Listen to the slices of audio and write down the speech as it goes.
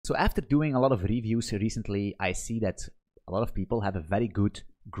So after doing a lot of reviews recently, I see that a lot of people have a very good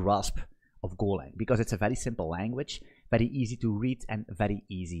grasp of Golang because it's a very simple language, very easy to read and very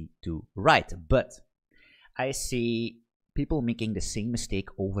easy to write. But I see people making the same mistake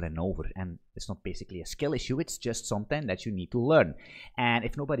over and over, and it's not basically a skill issue, it's just something that you need to learn. And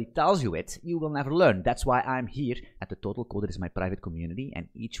if nobody tells you it, you will never learn. That's why I'm here at the Total Coder is my private community, and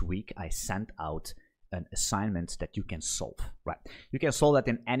each week I send out an assignment that you can solve, right? You can solve that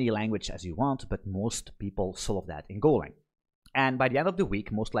in any language as you want, but most people solve that in Golang. And by the end of the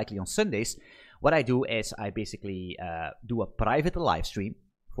week, most likely on Sundays, what I do is I basically do a private live stream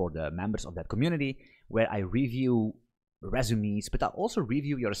for the members of that community where I review resumes, but I also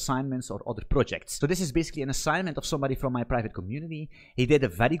review your assignments or other projects. So this is basically an assignment of somebody from my private community. He did a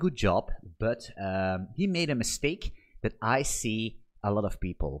very good job, but he made a mistake that I see a lot of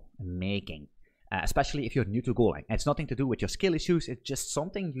people making. Especially if you're new to Golang. And it's nothing to do with your skill issues, it's just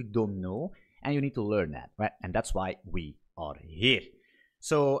something you don't know and you need to learn that, right? And that's why we are here.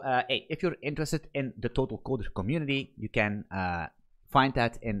 So, hey, if you're interested in the Total Coder community, you can find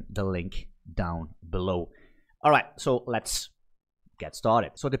that in the link down below. All right, so let's get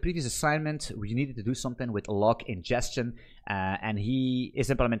started. So the previous assignment, we needed to do something with log ingestion, and his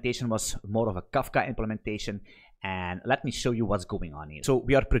implementation was more of a Kafka implementation. And let me show you what's going on here. So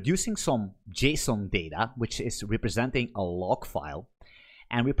we are producing some JSON data, which is representing a log file,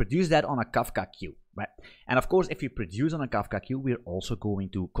 and we produce that on a Kafka queue, right? And of course, if we produce on a Kafka queue, we're also going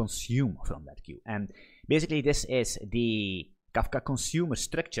to consume from that queue. And basically, this is the Kafka consumer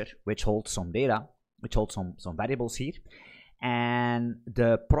structure, which holds some data, which holds some variables here. And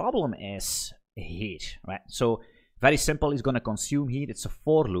the problem is here, right? So very simple, he's going to consume here. It's a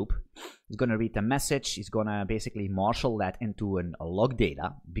for loop. He's going to read the message. He's going to basically marshal that into a log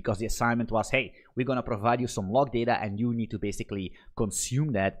data because the assignment was, hey, we're going to provide you some log data and you need to basically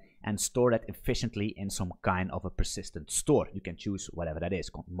consume that and store that efficiently in some kind of a persistent store. You can choose whatever that is,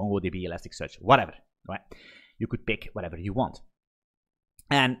 MongoDB, Elasticsearch, whatever, right? You could pick whatever you want.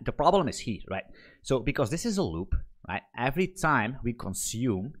 And the problem is here, right? So because this is a loop, right? Every time we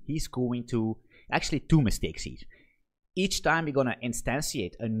consume, he's going to, actually two mistakes here. Each time we're going to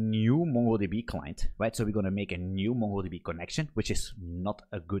instantiate a new MongoDB client, right? So we're going to make a new MongoDB connection, which is not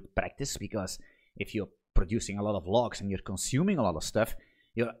a good practice because if you're producing a lot of logs and you're consuming a lot of stuff,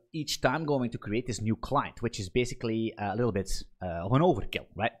 you're each time going to create this new client, which is basically a little bit of an overkill,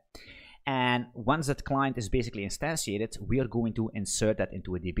 right? And once that client is basically instantiated, we are going to insert that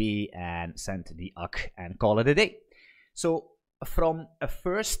into a DB and send the UC and call it a day. So from a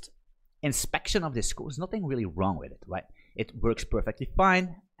first inspection of this code, there's nothing really wrong with it, right? It works perfectly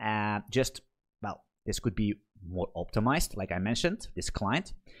fine. Just, well, this could be more optimized, like I mentioned, this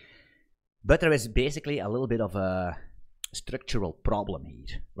client. But there is basically a little bit of a structural problem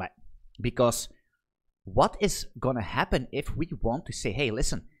here, right? Because what is going to happen if we want to say, hey,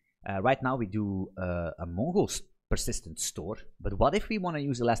 listen, right now we do a Mongo persistent store, but what if we want to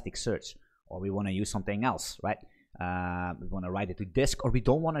use Elasticsearch or we want to use something else, right? We want to write it to disk, or we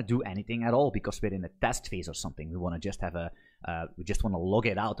don't want to do anything at all because we're in a test phase or something. We want to just have we just want to log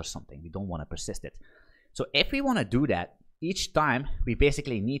it out or something. We don't want to persist it. So if we want to do that, each time we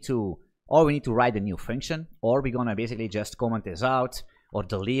basically need to, or we need to write a new function, or we're going to basically just comment this out or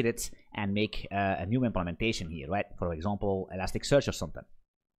delete it and make a new implementation here, right? For example, Elasticsearch or something.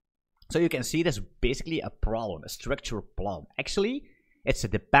 So you can see there's basically a problem, a structural problem. Actually, it's a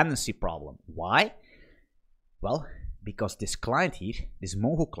dependency problem. Why? Well, because this client here, this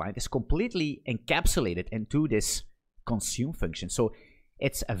Mongo client, is completely encapsulated into this consume function. So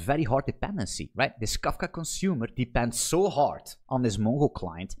it's a very hard dependency, right? This Kafka consumer depends so hard on this Mongo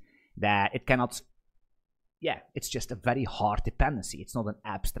client that it cannot, yeah, it's just a very hard dependency. It's not an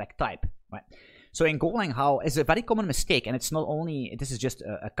abstract type, right? So in Golang, how is a very common mistake, and it's not only, this is just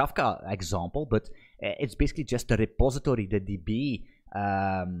a Kafka example, but it's basically just the repository, the DB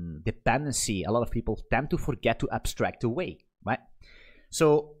dependency. A lot of people tend to forget to abstract away, right?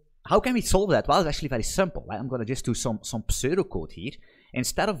 So how can we solve that? Well, it's actually very simple, right? I'm going to just do some pseudocode here.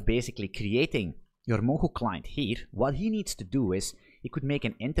 Instead of basically creating your Mongo client here, what he needs to do is he could make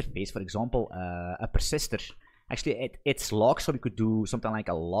an interface, for example, a persister. Actually, it's log, so we could do something like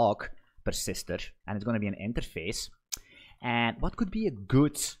a log persister, and it's going to be an interface. And what could be a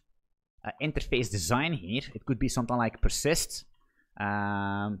good interface design here? It could be something like persist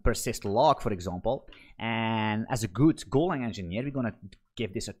log, for example. And as a good Golang engineer, we're going to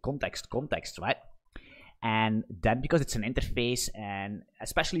give this a context, right? And then because it's an interface, and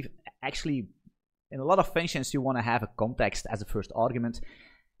especially actually in a lot of functions, you want to have a context as a first argument,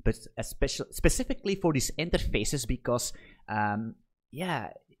 but specifically for these interfaces, because yeah,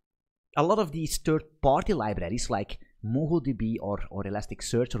 a lot of these third-party libraries like MongoDB or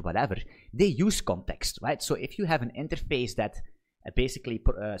Elasticsearch or whatever, they use context, right? So if you have an interface that basically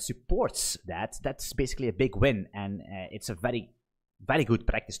supports that, that's basically a big win, and it's a very, very good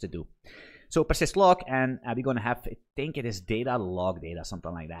practice to do. So persist log, and we're going to have, I think it is data log data,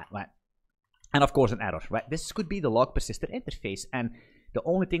 something like that, right? And of course an error, right? This could be the log persister interface, and the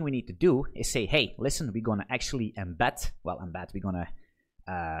only thing we need to do is say, hey, listen, we're going to actually embed, we're going to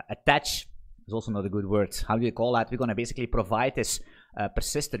attach, is also not a good word. How do you call that? We're going to basically provide this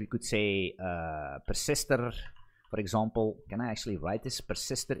persister. We could say persister, for example. Can I actually write this?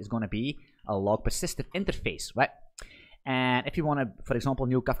 Persister is going to be a log persister interface, right? And if you want to, for example,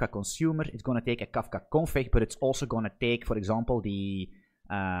 new Kafka consumer, it's going to take a Kafka config, but it's also going to take, for example, the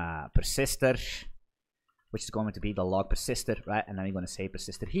persister, which is going to be the log persister, right? And then we're going to say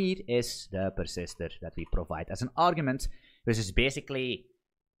persister here is the persister that we provide as an argument, which is basically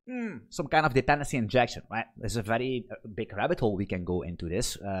some kind of dependency injection, right? There's a very big rabbit hole we can go into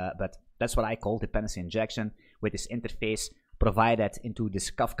this, but that's what I call dependency injection with this interface provided into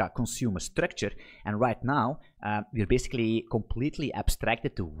this Kafka consumer structure. And right now, we're basically completely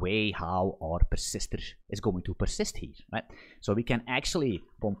abstracted the way how our persister is going to persist here, right? So we can actually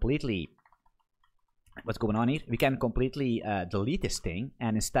completely, what's going on here? We can completely delete this thing,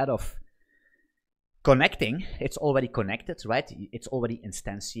 and instead of connecting, it's already connected, right? It's already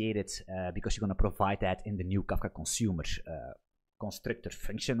instantiated because you're going to provide that in the new Kafka consumer constructor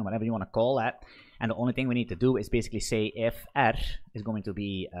function, or whatever you want to call that. And the only thing we need to do is basically say if r is going to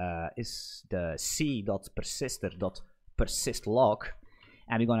be is the c.persister.persist log,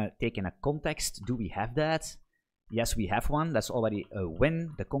 and we're going to take in a context. Do we have that? Yes, we have one. That's already a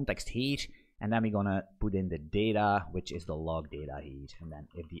win. The context here, and then we're going to put in the data, which is the log data here. And then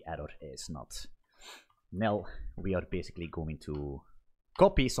if the error is not nil, we are basically going to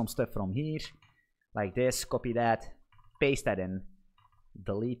copy some stuff from here, like this, copy that, paste that in,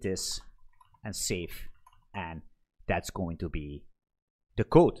 delete this, and save. And that's going to be the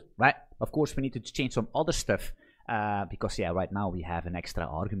code, right? Of course, we need to change some other stuff because, yeah, right now we have an extra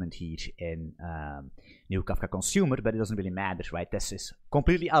argument here in new Kafka consumer, but it doesn't really matter, right? This is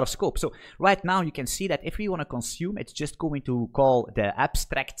completely out of scope. So right now you can see that if we want to consume, it's just going to call the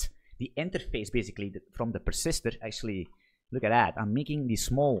abstract, the interface basically from the persister. Actually, look at that. I'm making these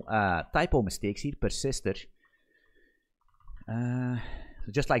small typo mistakes here. Persister. So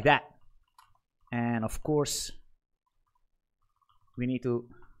just like that. And of course, we need to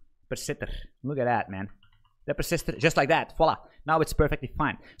persister. Look at that, man. The persister, just like that. Voila. Now it's perfectly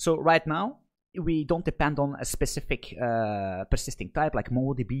fine. So right now, we don't depend on a specific persisting type like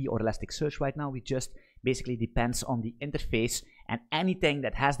MongoDB or Elasticsearch right now. We just basically depends on the interface, and anything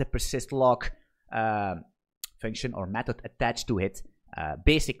that has the persist log function or method attached to it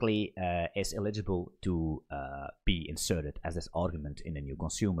basically is eligible to be inserted as this argument in the new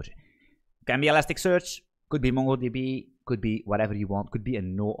consumer. Can be Elasticsearch, could be MongoDB, could be whatever you want, could be a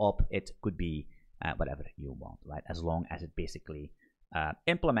no-op, it could be whatever you want, right? As long as it basically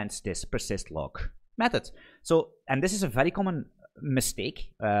implements this persist log method. So, and this is a very common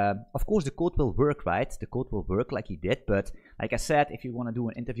mistake. Of course, the code will work, right? The code will work like he did, but like I said, if you want to do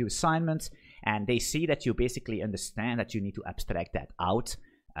an interview assignment and they see that you basically understand that you need to abstract that out,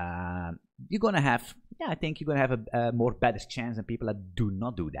 you're gonna have, yeah, I think you're gonna have a more better chance than people that do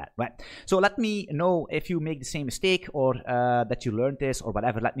not do that, right? So let me know if you make the same mistake, or that you learned this or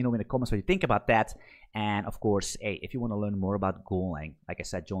whatever. Let me know in the comments what you think about that. And of course, hey, if you want to learn more about Golang, like I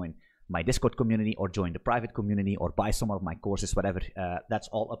said, join my Discord community or join the private community or buy some of my courses, whatever. That's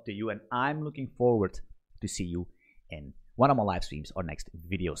all up to you, and I'm looking forward to see you in one of my live streams or next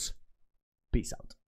videos. Peace out.